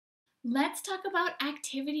Let's talk about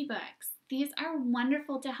activity books. These are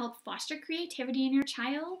wonderful to help foster creativity in your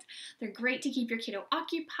child. They're great to keep your kiddo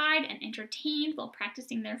occupied and entertained while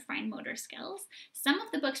practicing their fine motor skills. Some of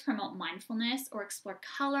the books promote mindfulness or explore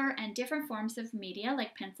color and different forms of media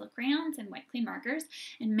like pencil crayons and white clay markers,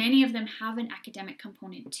 and many of them have an academic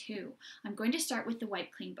component too. I'm going to start with the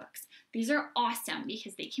white clay books. These are awesome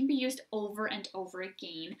because they can be used over and over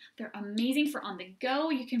again. They're amazing for on the go.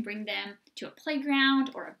 You can bring them to a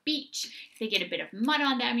playground or a beach. If they get a bit of mud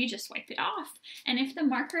on them, you just wipe it off. And if the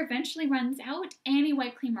marker eventually runs out, any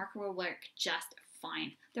white clay marker will work just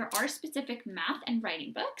fine. There are specific math and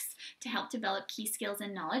writing books to help develop key skills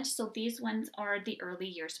and knowledge. So these ones are the early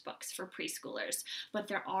years books for preschoolers, but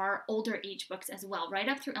there are older age books as well, right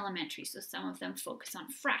up through elementary. So some of them focus on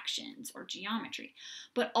fractions or geometry.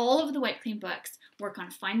 But all of the white clay books work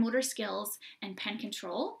on fine motor skills and pen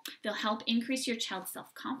control. They'll help increase your child's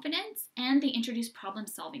self-confidence, and they introduce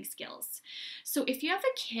problem-solving skills. So if you have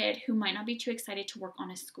a kid who might not be too excited to work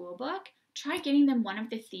on a school book, try getting them one of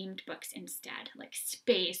the themed books instead, like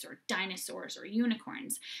space or dinosaurs or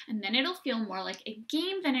unicorns. And then it'll feel more like a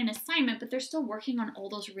game than an assignment, but they're still working on all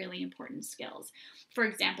those really important skills. For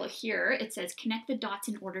example, here it says connect the dots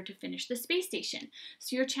in order to finish the space station.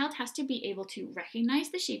 So your child has to be able to recognize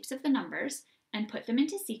the shapes of the numbers and put them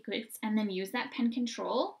into sequence, and then use that pen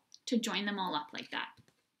control to join them all up like that.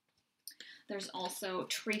 There's also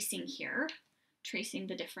tracing here, tracing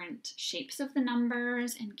the different shapes of the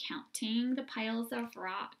numbers and counting the piles of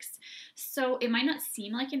rocks. So it might not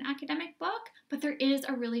seem like an academic book, but there is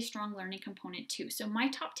a really strong learning component too. So my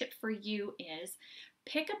top tip for you is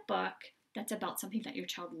pick a book that's about something that your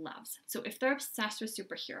child loves. So if they're obsessed with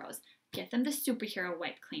superheroes, get them the superhero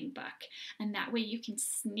white clay book. And that way you can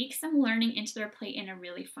sneak some learning into their play in a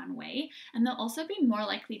really fun way. And they'll also be more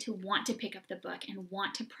likely to want to pick up the book and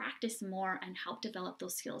want to practice more and help develop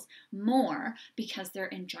those skills more because they're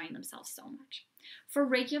enjoying themselves so much. For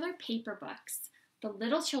regular paper books, the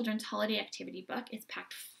Little Children's Holiday Activity Book is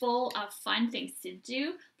packed full of fun things to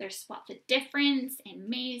do. There's Spot the Difference and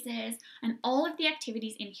mazes, and all of the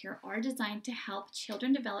activities in here are designed to help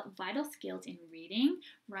children develop vital skills in reading,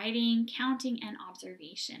 writing, counting, and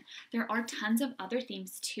observation. There are tons of other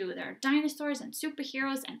themes too. There are dinosaurs and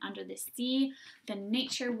superheroes and under the sea. The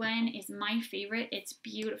nature one is my favorite. It's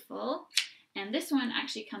beautiful. And this one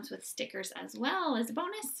actually comes with stickers as well as a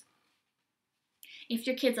bonus. If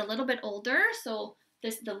your kid's a little bit older, so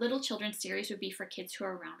the Little Children series would be for kids who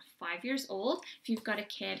are around 5 years old. If you've got a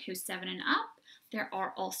kid who's 7 and up, there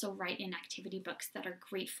are also write-in activity books that are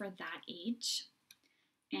great for that age.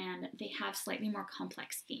 And they have slightly more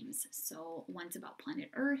complex themes. So one's about planet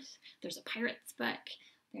Earth, there's a pirates book,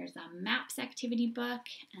 there's a maps activity book,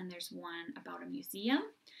 and there's one about a museum.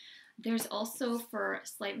 There's also for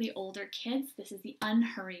slightly older kids, this is the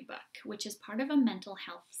Unhurry Book, which is part of a mental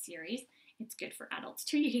health series. It's good for adults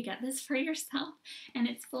too. You could get this for yourself. And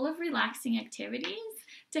it's full of relaxing activities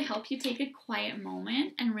to help you take a quiet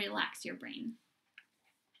moment and relax your brain.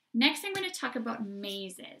 Next, I'm going to talk about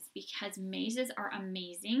mazes because mazes are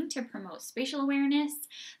amazing to promote spatial awareness.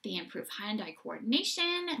 They improve hand-eye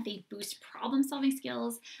coordination. They boost problem-solving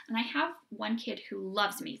skills. And I have one kid who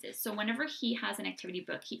loves mazes. So whenever he has an activity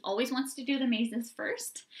book, he always wants to do the mazes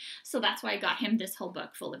first. So that's why I got him this whole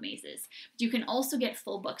book full of mazes. You can also get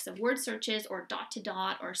full books of word searches or dot to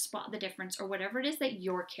dot or spot the difference or whatever it is that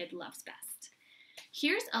your kid loves best.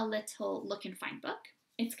 Here's a little look and find book.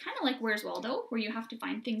 It's kind of like Where's Waldo, where you have to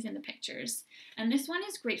find things in the pictures. And this one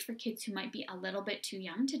is great for kids who might be a little bit too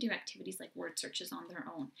young to do activities like word searches on their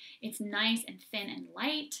own. It's nice and thin and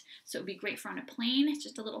light, so it would be great for on a plane. It's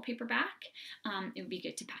just a little paperback. It would be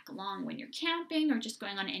good to pack along when you're camping or just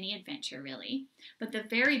going on any adventure, really. But the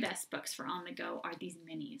very best books for on the go are these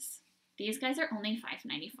minis. These guys are only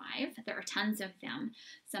 $5.95. There are tons of them.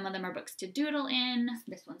 Some of them are books to doodle in.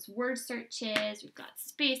 This one's word searches. We've got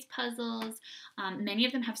space puzzles. Many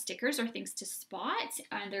of them have stickers or things to spot,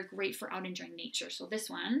 and they're great for out enjoying nature. So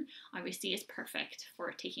this one, obviously, is perfect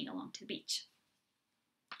for taking along to the beach.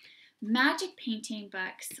 Magic painting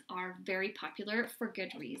books are very popular for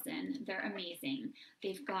good reason. They're amazing.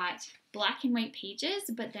 They've got black and white pages,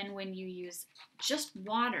 but then when you use just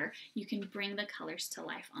water, you can bring the colors to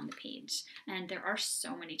life on the page. And there are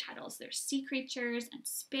so many titles. There's sea creatures and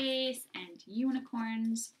space and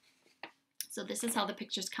unicorns. So this is how the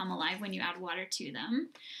pictures come alive when you add water to them.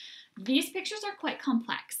 These pictures are quite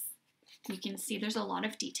complex. You can see there's a lot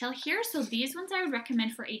of detail here. So these ones I would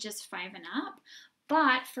recommend for ages 5 and up.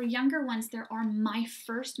 But for younger ones, there are My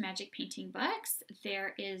First Magic Painting books.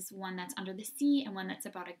 There is one that's Under the Sea and one that's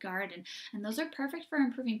about a garden. And those are perfect for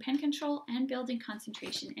improving pen control and building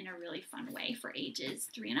concentration in a really fun way for ages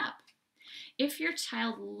 3 and up. If your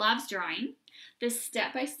child loves drawing, this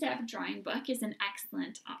step-by-step drawing book is an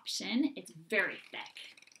excellent option. It's very thick.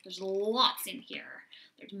 There's lots in here.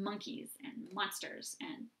 There's monkeys and monsters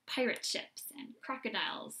and pirate ships and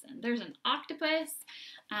crocodiles, and there's an octopus.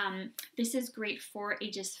 This is great for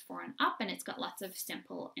ages 4 and up, and it's got lots of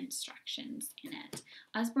simple instructions in it.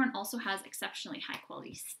 Usborne also has exceptionally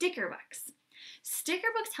high-quality sticker books. Sticker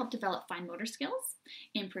books help develop fine motor skills,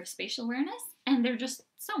 improve spatial awareness, and they're just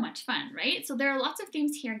so much fun, right? So there are lots of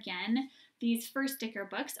themes here again. These first sticker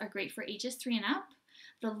books are great for ages 3 and up.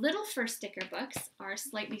 The little first sticker books are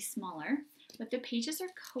slightly smaller, but the pages are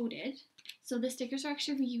coded, so the stickers are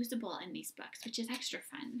actually reusable in these books, which is extra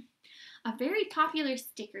fun. A very popular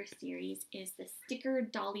sticker series is the Sticker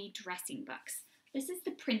Dolly Dressing Books. This is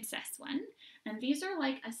the princess one, and these are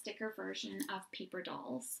like a sticker version of paper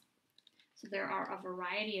dolls. So there are a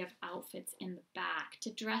variety of outfits in the back to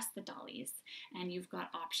dress the dollies, and you've got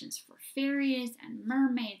options for fairies and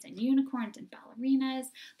mermaids and unicorns and ballerinas.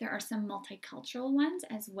 There are some multicultural ones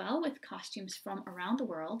as well with costumes from around the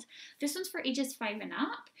world. This one's for ages 5 and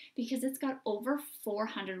up because it's got over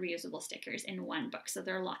 400 reusable stickers in one book. So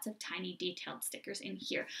there are lots of tiny detailed stickers in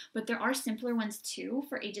here, but there are simpler ones too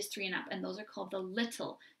for ages 3 and up, and those are called the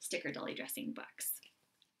Little Sticker Dolly Dressing Books.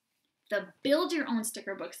 The Build Your Own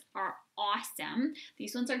sticker books are awesome.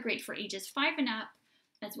 These ones are great for ages 5 and up,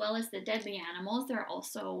 as well as the Deadly Animals. There are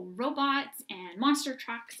also robots and monster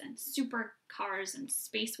trucks and super cars and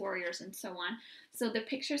space warriors and so on. So the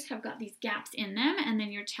pictures have got these gaps in them, and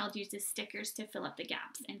then your child uses stickers to fill up the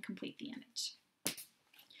gaps and complete the image.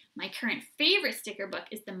 My current favorite sticker book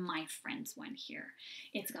is the My Friends one here.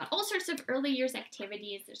 It's got all sorts of early years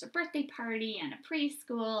activities. There's a birthday party and a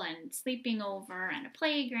preschool and sleeping over and a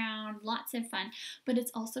playground, lots of fun. But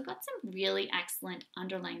it's also got some really excellent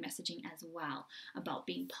underlying messaging as well about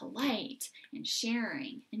being polite and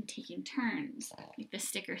sharing and taking turns. Like the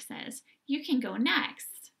sticker says, you can go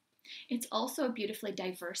next. It's also a beautifully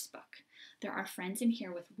diverse book. There are friends in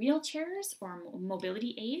here with wheelchairs or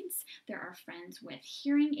mobility aids. There are friends with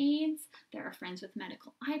hearing aids. There are friends with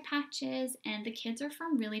medical eye patches. And the kids are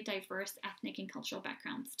from really diverse ethnic and cultural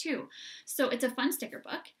backgrounds too. So it's a fun sticker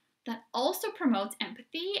book that also promotes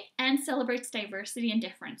empathy and celebrates diversity and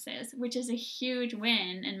differences, which is a huge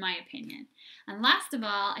win in my opinion. And last of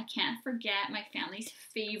all, I can't forget my family's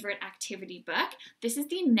favorite activity book. This is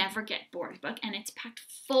the Never Get Bored book, and it's packed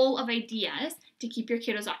full of ideas to keep your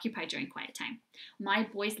kiddos occupied during quiet time. My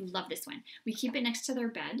boys love this one. We keep it next to their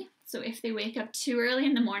bed, so if they wake up too early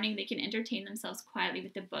in the morning, they can entertain themselves quietly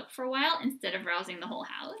with the book for a while instead of rousing the whole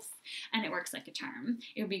house, and it works like a charm.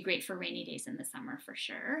 It would be great for rainy days in the summer for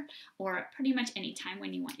sure, or pretty much any time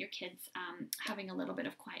when you want your kids having a little bit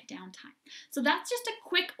of quiet downtime. So that's just a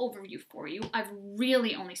quick overview for you. I've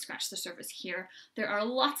really only scratched the surface here. There are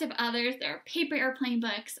lots of others. There are paper airplane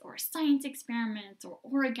books or science experiments or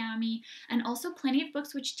origami, and also plenty of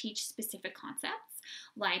books which teach specific concepts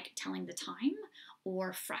like telling the time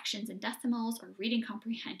or fractions and decimals or reading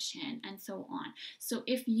comprehension and so on. So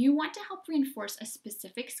if you want to help reinforce a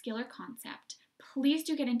specific skill or concept, please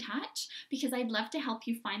do get in touch because I'd love to help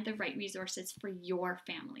you find the right resources for your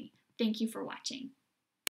family. Thank you for watching.